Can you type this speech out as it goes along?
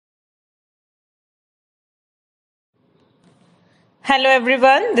Hello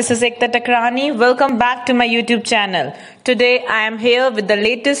everyone, this is Ekta Takrani. Welcome back to my YouTube channel. Today I am here with the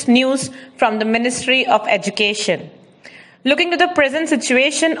latest news from the Ministry of Education. Looking to the present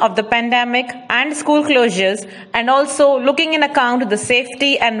situation of the pandemic and school closures, and also looking in account the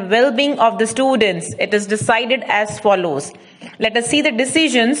safety and well-being of the students, it is decided as follows. Let us see the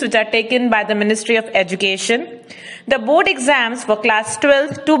decisions which are taken by the Ministry of Education. The board exams for class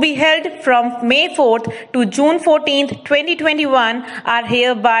 12 to be held from May 4th to June 14th, 2021 are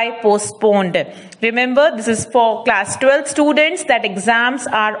hereby postponed. Remember, this is for class 12 students that exams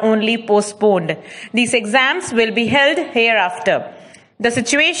are only postponed. These exams will be held hereafter. The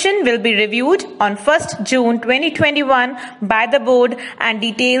situation will be reviewed on 1st June 2021 by the board and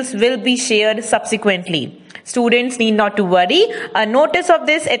details will be shared subsequently. Students need not to worry. A notice of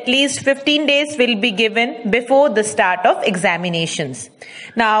this at least 15 days will be given before the start of examinations.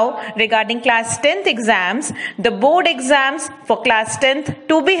 Now, regarding class 10th exams, the board exams for class 10th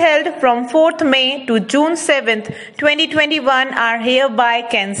to be held from 4th May to June 7th, 2021 are hereby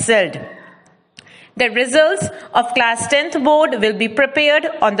cancelled. The results of class 10th board will be prepared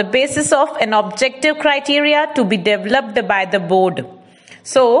on the basis of an objective criteria to be developed by the board.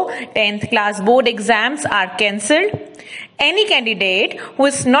 So, 10th class board exams are cancelled. Any candidate who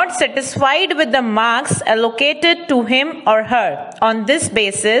is not satisfied with the marks allocated to him or her on this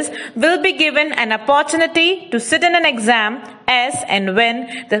basis will be given an opportunity to sit in an exam as and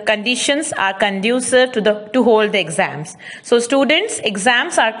when the conditions are conducive to hold the exams. So students,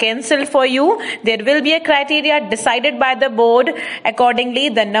 exams are cancelled for you. There will be a criteria decided by the board. Accordingly,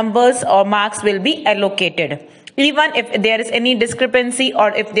 the numbers or marks will be allocated. Even if there is any discrepancy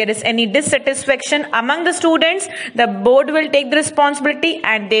or if there is any dissatisfaction among the students, the board will take the responsibility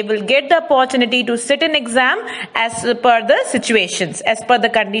and they will get the opportunity to sit in exam as per the situations. As per the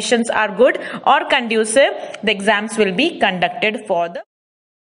conditions are good or conducive, the exams will be conducted for the